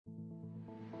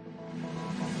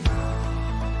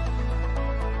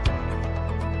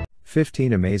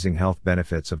15 Amazing Health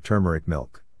Benefits of Turmeric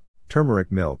Milk. Turmeric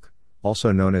milk,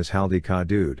 also known as haldi ka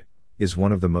doodh, is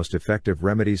one of the most effective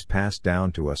remedies passed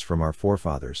down to us from our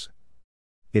forefathers.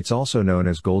 It's also known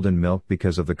as golden milk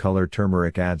because of the color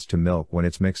turmeric adds to milk when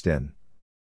it's mixed in.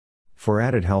 For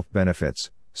added health benefits,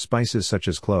 spices such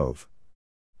as clove,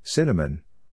 cinnamon,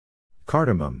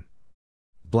 cardamom,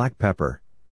 black pepper,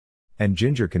 and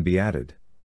ginger can be added.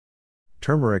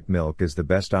 Turmeric milk is the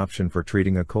best option for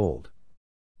treating a cold,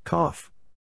 cough,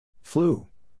 flu,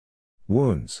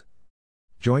 wounds,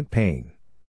 joint pain,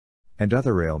 and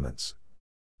other ailments.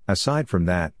 Aside from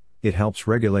that, it helps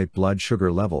regulate blood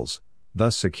sugar levels,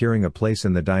 thus securing a place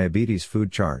in the diabetes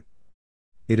food chart.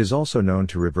 It is also known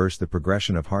to reverse the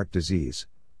progression of heart disease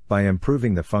by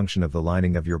improving the function of the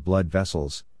lining of your blood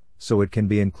vessels, so it can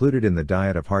be included in the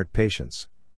diet of heart patients.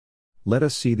 Let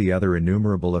us see the other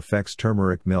innumerable effects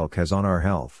turmeric milk has on our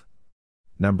health.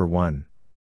 Number 1.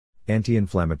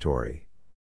 Anti-inflammatory.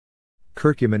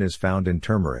 Curcumin is found in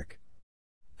turmeric.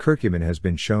 Curcumin has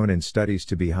been shown in studies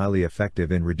to be highly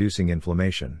effective in reducing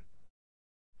inflammation.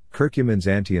 Curcumin's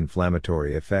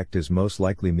anti-inflammatory effect is most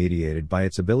likely mediated by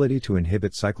its ability to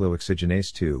inhibit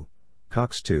cyclooxygenase 2,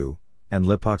 COX-2, and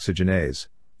lipoxygenase,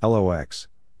 LOX,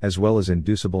 as well as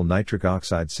inducible nitric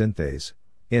oxide synthase,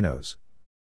 INOS.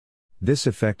 This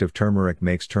effect of turmeric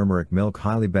makes turmeric milk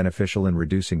highly beneficial in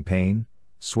reducing pain,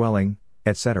 swelling,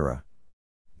 etc.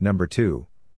 Number 2.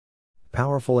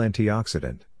 Powerful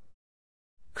antioxidant.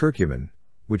 Curcumin,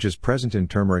 which is present in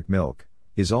turmeric milk,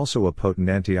 is also a potent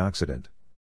antioxidant.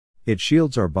 It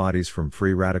shields our bodies from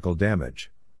free radical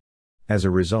damage. As a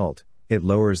result, it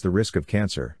lowers the risk of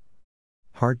cancer,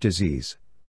 heart disease,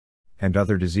 and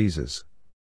other diseases.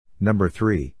 Number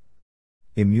 3.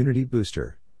 Immunity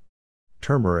booster.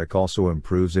 Turmeric also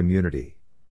improves immunity.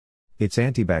 Its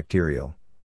antibacterial,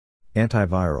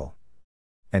 antiviral,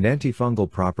 and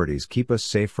antifungal properties keep us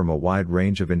safe from a wide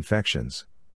range of infections.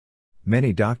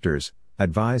 Many doctors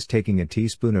advise taking a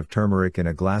teaspoon of turmeric in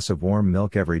a glass of warm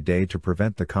milk every day to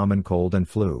prevent the common cold and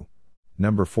flu.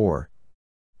 Number 4.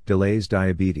 Delays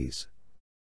diabetes.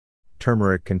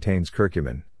 Turmeric contains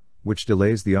curcumin, which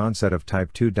delays the onset of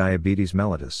type 2 diabetes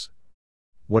mellitus.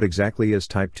 What exactly is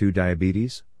type 2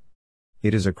 diabetes?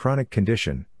 It is a chronic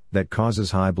condition that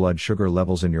causes high blood sugar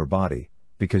levels in your body,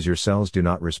 because your cells do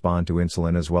not respond to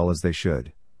insulin as well as they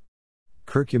should.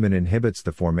 Curcumin inhibits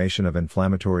the formation of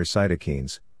inflammatory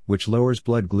cytokines, which lowers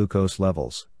blood glucose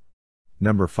levels.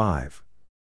 Number 5.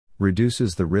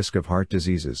 Reduces the risk of heart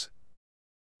diseases.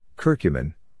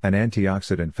 Curcumin, an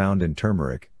antioxidant found in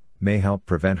turmeric, may help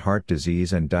prevent heart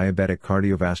disease and diabetic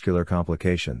cardiovascular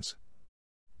complications.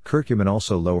 Curcumin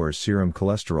also lowers serum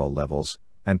cholesterol levels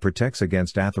and protects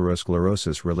against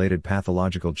atherosclerosis-related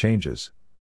pathological changes.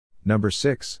 Number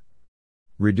 6.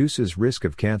 Reduces risk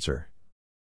of cancer.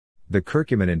 The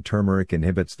curcumin in turmeric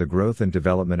inhibits the growth and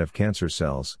development of cancer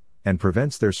cells, and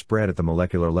prevents their spread at the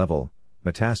molecular level,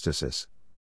 metastasis.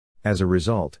 As a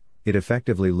result, it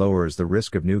effectively lowers the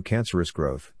risk of new cancerous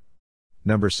growth.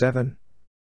 Number 7.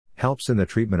 Helps in the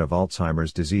treatment of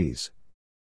Alzheimer's disease.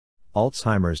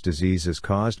 Alzheimer's disease is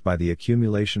caused by the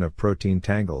accumulation of protein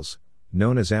tangles,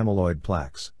 known as amyloid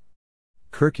plaques.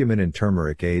 Curcumin in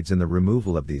turmeric aids in the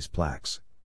removal of these plaques.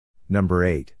 Number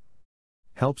 8.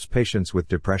 Helps patients with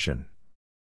depression.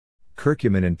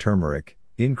 Curcumin in turmeric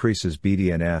increases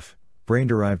BDNF,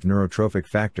 brain-derived neurotrophic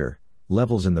factor,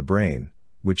 levels in the brain,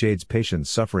 which aids patients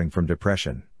suffering from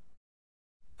depression.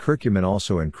 Curcumin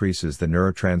also increases the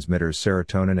neurotransmitters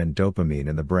serotonin and dopamine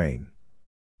in the brain.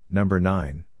 Number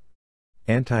 9.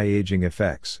 Anti-aging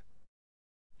effects.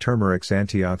 Turmeric's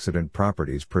antioxidant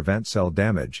properties prevent cell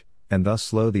damage, and thus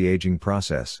slow the aging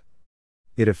process.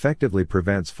 It effectively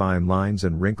prevents fine lines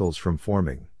and wrinkles from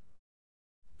forming.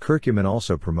 Curcumin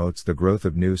also promotes the growth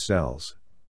of new cells.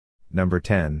 Number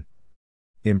 10.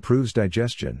 Improves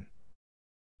digestion.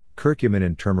 Curcumin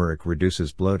in turmeric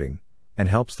reduces bloating, and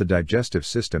helps the digestive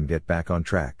system get back on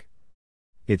track.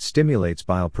 It stimulates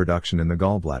bile production in the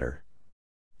gallbladder.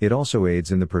 It also aids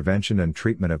in the prevention and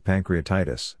treatment of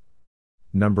pancreatitis.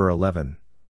 Number 11.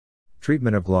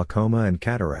 Treatment of glaucoma and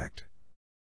cataract.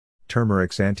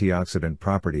 Turmeric's antioxidant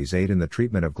properties aid in the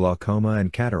treatment of glaucoma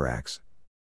and cataracts.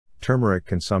 Turmeric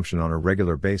consumption on a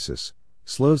regular basis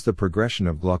slows the progression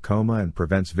of glaucoma and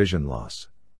prevents vision loss.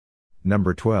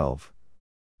 Number 12.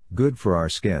 Good for our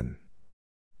skin.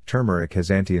 Turmeric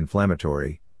has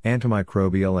anti-inflammatory,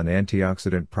 antimicrobial and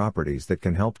antioxidant properties that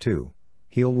can help to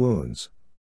heal wounds,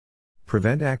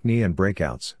 prevent acne and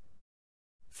breakouts,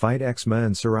 fight eczema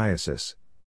and psoriasis,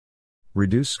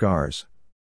 reduce scars,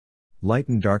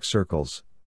 lighten dark circles,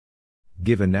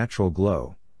 give a natural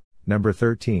glow. Number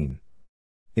 13.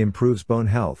 Improves bone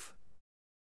health.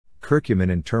 Curcumin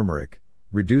in turmeric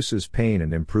reduces pain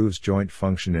and improves joint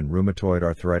function in rheumatoid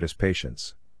arthritis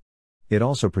patients. It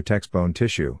also protects bone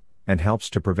tissue and helps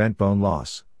to prevent bone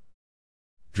loss.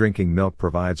 Drinking milk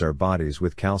provides our bodies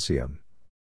with calcium,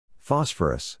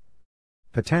 phosphorus,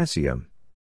 potassium,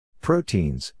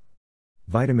 proteins,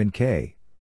 vitamin K,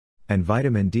 and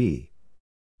vitamin D.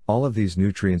 All of these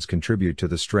nutrients contribute to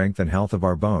the strength and health of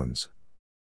our bones.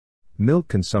 Milk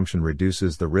consumption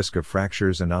reduces the risk of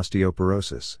fractures and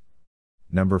osteoporosis.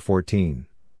 Number 14.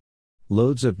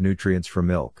 Loads of nutrients from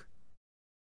milk.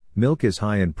 Milk is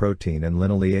high in protein and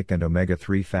linoleic and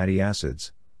omega-3 fatty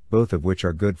acids, both of which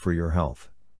are good for your health.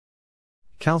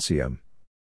 Calcium,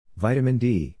 vitamin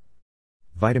D,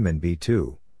 vitamin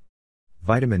B2,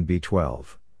 vitamin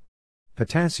B12,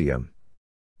 potassium,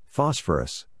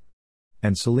 phosphorus,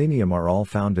 and selenium are all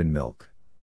found in milk.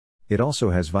 It also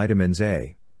has vitamins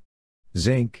A,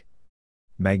 zinc,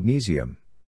 magnesium,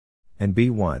 and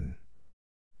B1.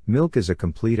 Milk is a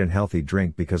complete and healthy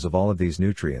drink because of all of these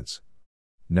nutrients.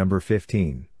 Number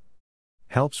 15.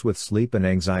 Helps with sleep and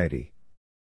anxiety.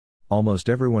 Almost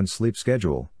everyone's sleep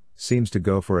schedule seems to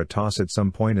go for a toss at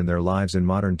some point in their lives in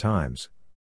modern times.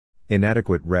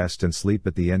 Inadequate rest and sleep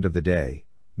at the end of the day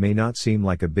may not seem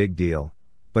like a big deal,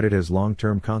 but it has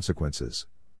long-term consequences.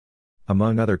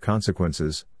 Among other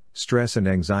consequences, stress and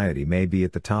anxiety may be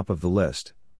at the top of the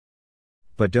list.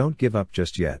 But don't give up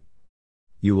just yet.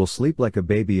 You will sleep like a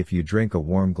baby if you drink a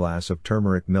warm glass of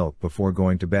turmeric milk before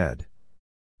going to bed.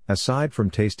 Aside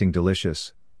from tasting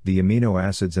delicious, the amino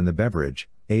acids in the beverage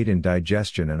aid in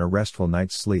digestion and a restful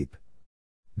night's sleep.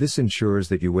 This ensures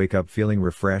that you wake up feeling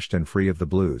refreshed and free of the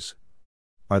blues.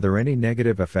 Are there any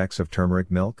negative effects of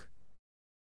turmeric milk?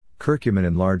 Curcumin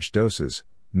in large doses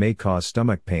may cause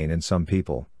stomach pain in some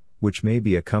people, which may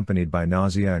be accompanied by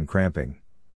nausea and cramping.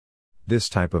 This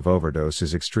type of overdose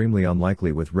is extremely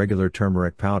unlikely with regular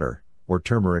turmeric powder, or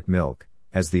turmeric milk,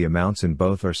 as the amounts in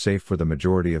both are safe for the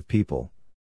majority of people.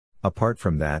 Apart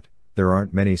from that, there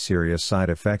aren't many serious side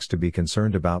effects to be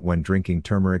concerned about when drinking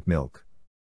turmeric milk.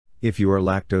 If you are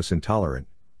lactose intolerant,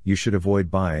 you should avoid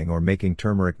buying or making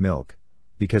turmeric milk,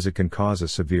 because it can cause a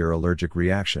severe allergic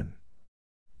reaction.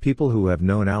 People who have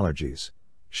known allergies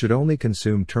should only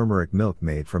consume turmeric milk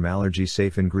made from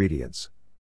allergy-safe ingredients.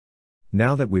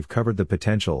 Now that we've covered the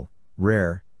potential,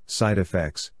 rare, side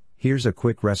effects, here's a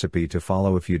quick recipe to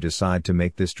follow if you decide to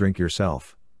make this drink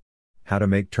yourself. How to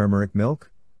make turmeric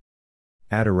milk?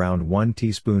 Add around 1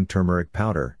 teaspoon turmeric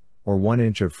powder, or 1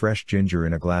 inch of fresh ginger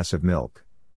in a glass of milk.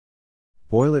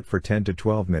 Boil it for 10 to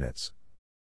 12 minutes.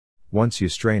 Once you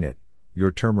strain it,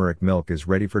 your turmeric milk is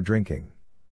ready for drinking.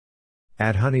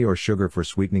 Add honey or sugar for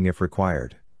sweetening if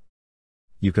required.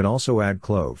 You can also add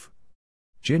clove,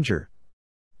 ginger,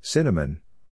 cinnamon,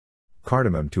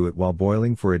 cardamom to it while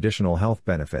boiling for additional health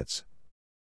benefits.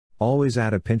 Always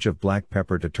add a pinch of black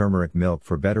pepper to turmeric milk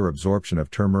for better absorption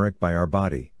of turmeric by our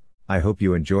body. I hope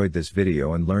you enjoyed this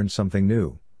video and learned something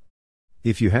new.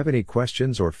 If you have any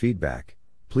questions or feedback,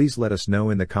 please let us know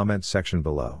in the comments section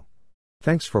below.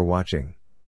 Thanks for watching.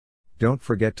 Don't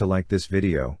forget to like this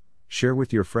video, share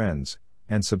with your friends,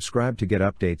 and subscribe to get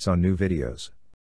updates on new videos.